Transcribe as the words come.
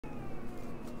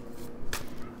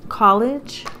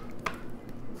college,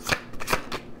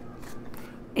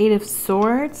 8 of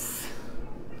Swords,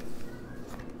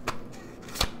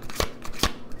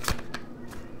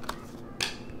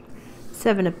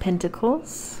 Seven of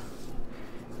Pentacles,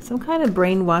 some kind of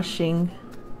brainwashing,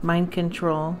 mind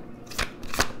control.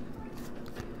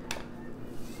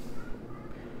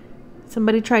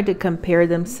 Somebody tried to compare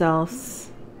themselves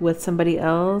with somebody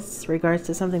else in regards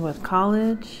to something with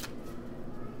college.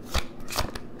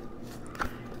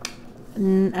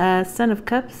 Son of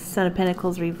Cups, Son of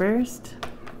Pentacles reversed.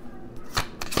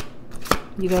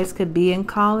 You guys could be in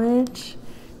college.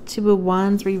 Two of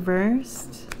Wands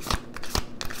reversed.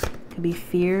 Could be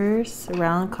fears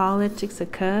around college. Six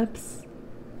of Cups.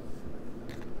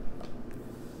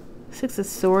 Six of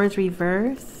Swords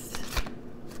reversed.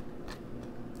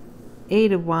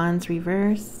 Eight of Wands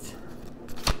reversed.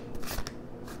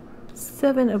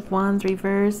 Seven of Wands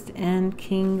reversed. And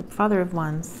Father of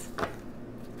Wands.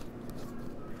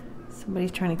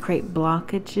 Somebody's trying to create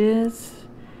blockages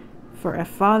for a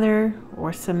father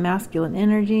or some masculine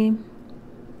energy.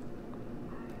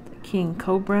 The King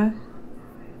Cobra.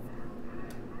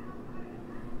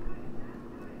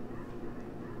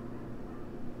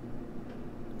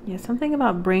 Yeah, something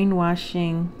about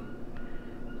brainwashing.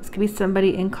 This could be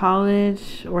somebody in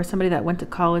college or somebody that went to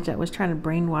college that was trying to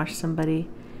brainwash somebody.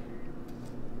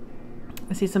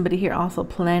 I see somebody here also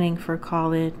planning for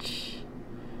college.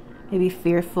 Maybe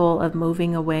fearful of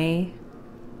moving away.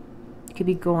 Could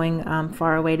be going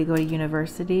far away to go to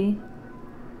university.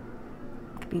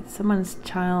 Could be someone's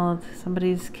child,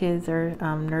 somebody's kids are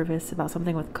nervous about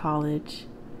something with college.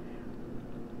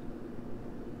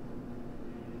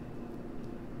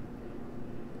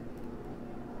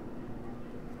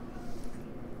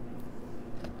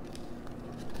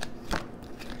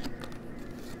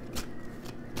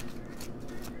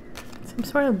 Some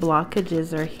sort of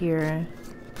blockages are here.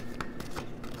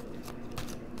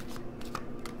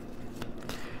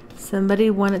 Somebody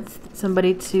wanted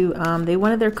somebody to, they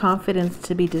wanted their confidence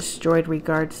to be destroyed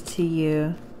regards to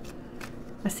you.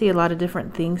 I see a lot of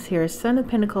different things here. Son of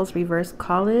Pentacles reverse,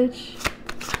 college.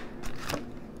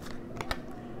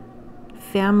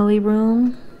 Family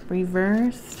room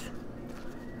reversed.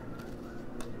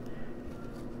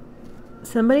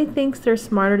 Somebody thinks they're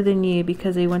smarter than you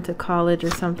because they went to college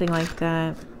or something like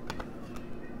that.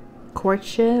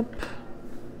 Courtship.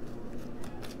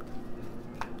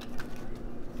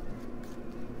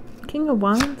 King of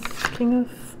Wands,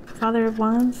 Father of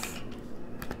Wands.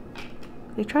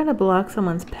 They try to block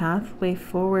someone's pathway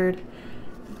forward.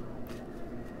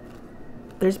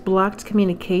 There's blocked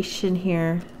communication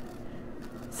here.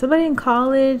 Somebody in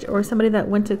college or somebody that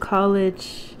went to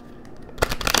college.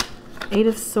 Eight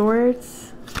of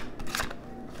Swords.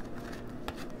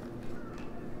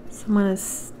 Someone is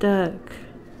stuck.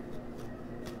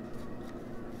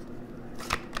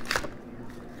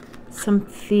 Some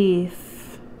thief.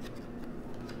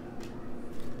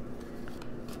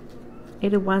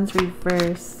 Eight of Wands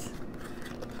reversed.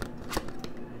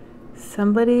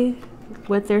 Somebody,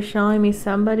 what they're showing me,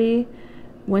 somebody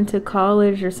went to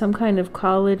college or some kind of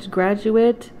college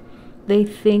graduate. They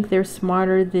think they're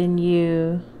smarter than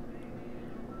you.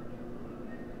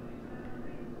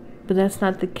 But that's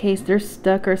not the case. They're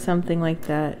stuck or something like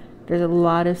that. There's a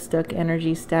lot of stuck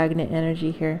energy, stagnant energy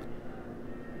here.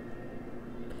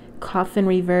 Coffin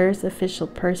reverse, official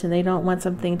person. They don't want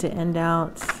something to end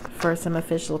out for some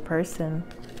official person.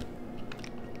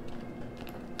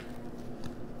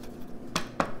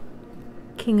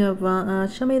 King of,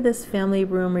 show me this family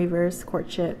room reverse,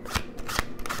 courtship.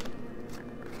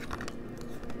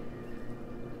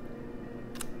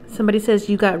 Somebody says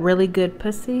you got really good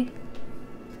pussy.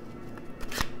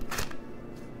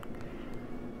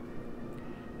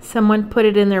 Someone put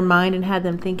it in their mind and had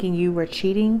them thinking you were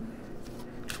cheating.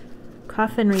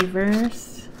 Coffin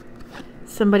reverse.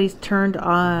 Somebody's turned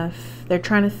off. They're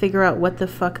trying to figure out what the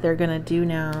fuck they're gonna do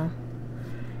now.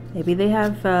 Maybe they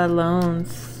have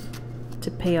loans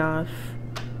to pay off.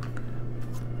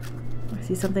 I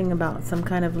see something about some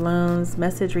kind of loans.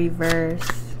 Message reverse.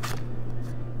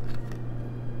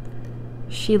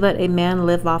 She let a man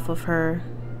live off of her.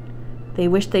 They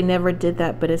wish they never did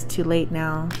that, but it's too late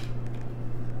now.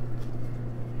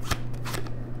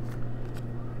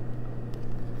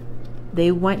 They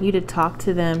want you to talk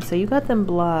to them, so you got them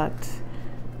blocked,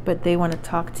 but they want to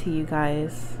talk to you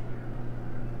guys.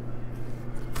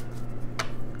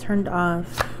 Turned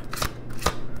off.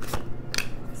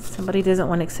 Somebody doesn't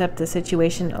want to accept the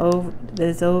situation that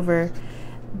is over.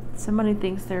 Somebody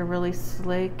thinks they're really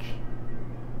slick.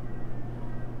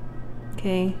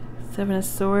 Okay, Seven of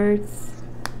Swords.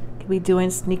 Could be doing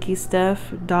sneaky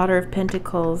stuff. Daughter of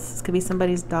Pentacles. This could be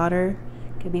somebody's daughter.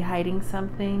 Could be hiding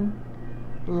something.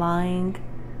 Lying.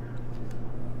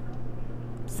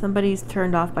 Somebody's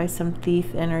turned off by some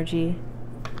thief energy.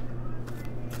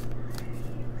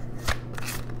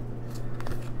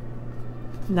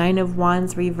 Nine of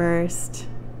Wands reversed.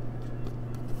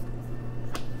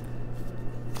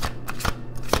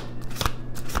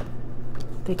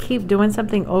 They keep doing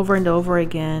something over and over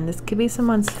again. This could be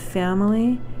someone's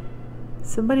family.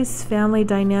 Somebody's family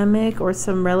dynamic, or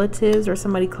some relatives, or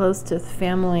somebody close to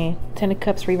family. Ten of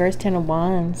Cups reversed, Ten of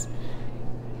Wands.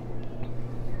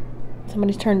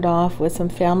 Somebody's turned off with some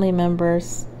family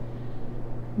members.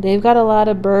 They've got a lot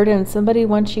of burden. Somebody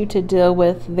wants you to deal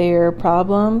with their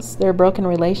problems, their broken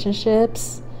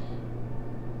relationships,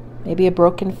 maybe a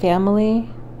broken family,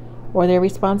 or their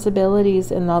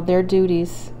responsibilities and all their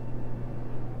duties.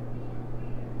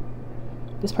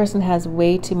 This person has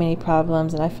way too many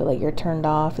problems, and I feel like you're turned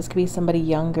off. This could be somebody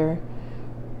younger.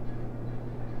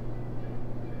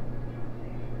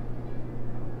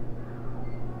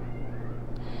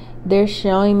 They're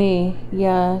showing me,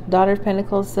 yeah, Daughter of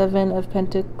Pentacles, Seven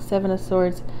of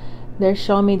Swords. They're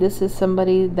showing me this is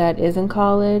somebody that is in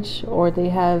college, or they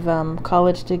have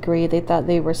college degree. They thought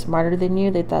they were smarter than you.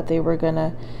 They thought they were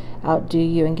gonna outdo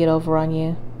you and get over on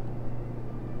you.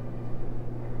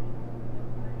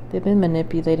 They've been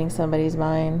manipulating somebody's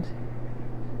mind,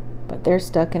 but they're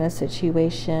stuck in a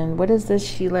situation. What is this?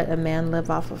 She let a man live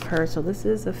off of her. So this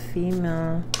is a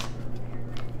female.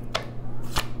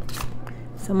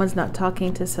 Someone's not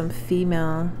talking to some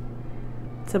female.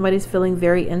 Somebody's feeling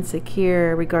very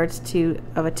insecure in regards to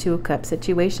a Two of Cups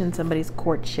situation. Somebody's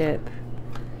courtship.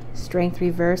 Strength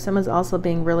reverse. Someone's also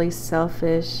being really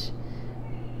selfish,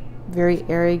 very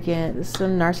arrogant. There's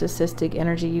some narcissistic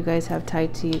energy you guys have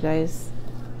tied to you guys.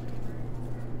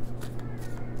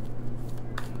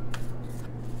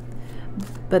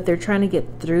 But they're trying to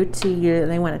get through to you, and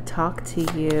they want to talk to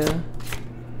you.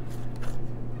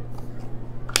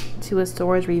 Two of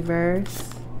Swords reverse.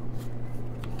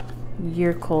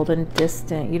 You're cold and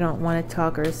distant. You don't want to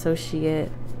talk or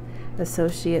associate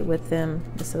with them.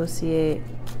 Associate.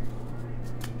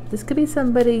 This could be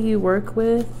somebody you work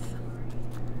with.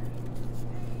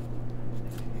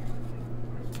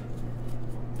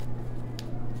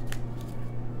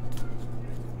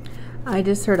 I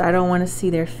just heard, I don't want to see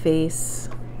their face.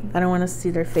 I don't want to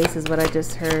see their face is what I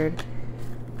just heard.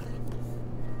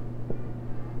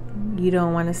 You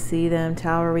don't want to see them.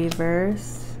 Tower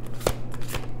reverse.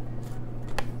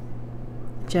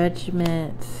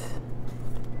 Judgment.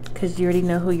 Because you already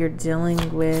know who you're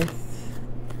dealing with.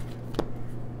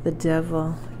 The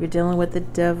devil. You're dealing with the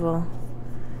devil.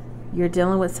 You're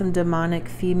dealing with some demonic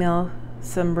female,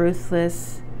 some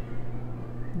ruthless,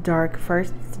 dark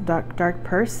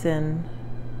person.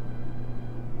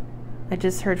 I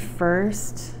just heard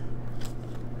first.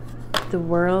 The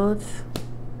World.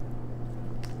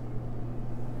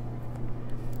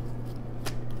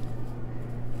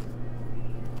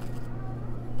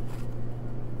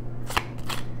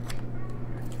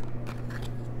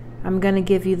 I'm gonna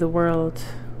give you the World.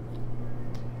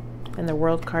 And the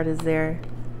World card is there.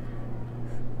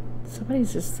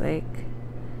 Somebody's just like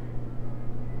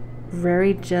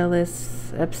very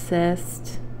jealous,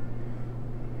 obsessed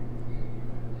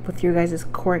with your guys'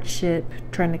 courtship,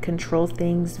 trying to control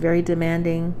things, very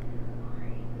demanding.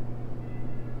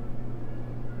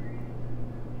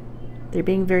 They're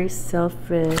being very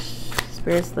selfish.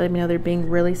 Spirits let me know they're being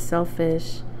really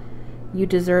selfish. You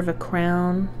deserve a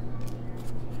crown.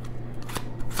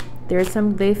 There's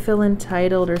some, they feel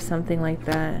entitled or something like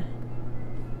that.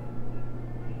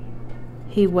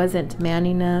 He wasn't man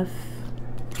enough.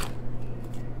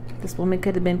 This woman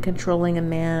could have been controlling a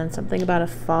man. Something about a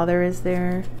father is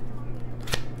there.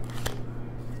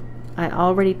 I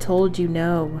already told you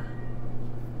no.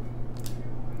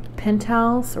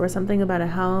 Penthouse or something about a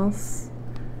house.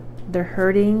 They're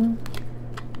hurting.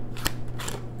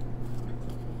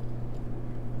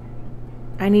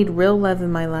 I need real love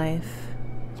in my life.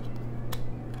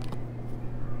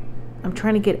 I'm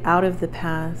trying to get out of the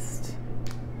past.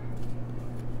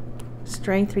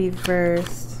 Strength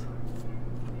reversed.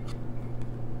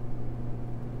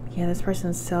 Yeah, this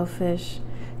person's selfish.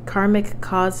 Karmic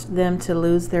caused them to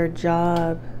lose their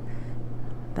job.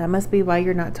 That must be why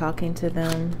you're not talking to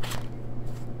them.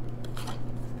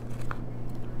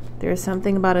 There's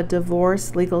something about a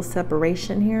divorce, legal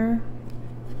separation here.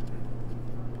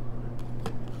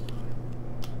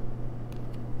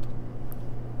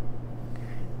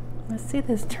 Let's see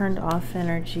this turned off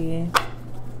energy.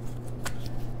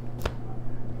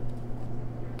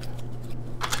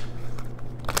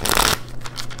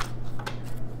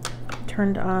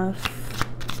 turned off.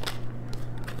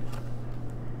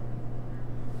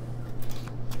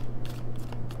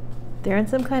 They're in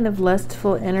some kind of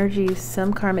lustful energy.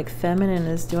 Some karmic feminine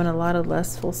is doing a lot of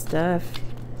lustful stuff.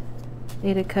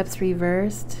 Eight of Cups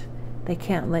reversed. They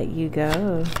can't let you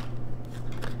go.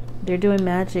 They're doing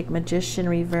magic. Magician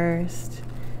reversed.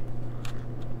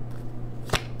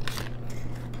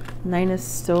 Nine of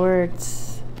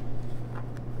Swords.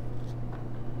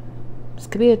 This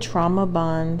could be a trauma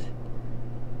bond.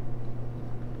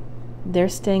 They're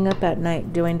staying up at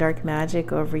night doing dark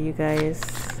magic over you guys.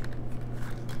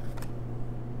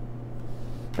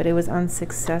 But it was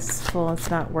unsuccessful. It's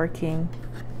not working.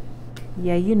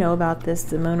 Yeah, you know about this.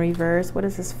 The Moon reverse. What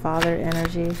is this father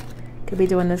energy? Could be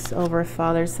doing this over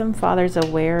father. Some father's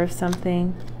aware of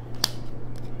something.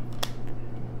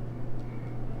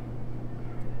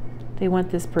 They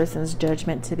want this person's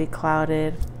judgment to be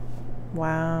clouded.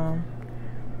 Wow.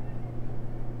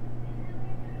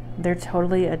 They're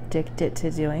totally addicted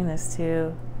to doing this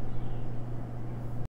too.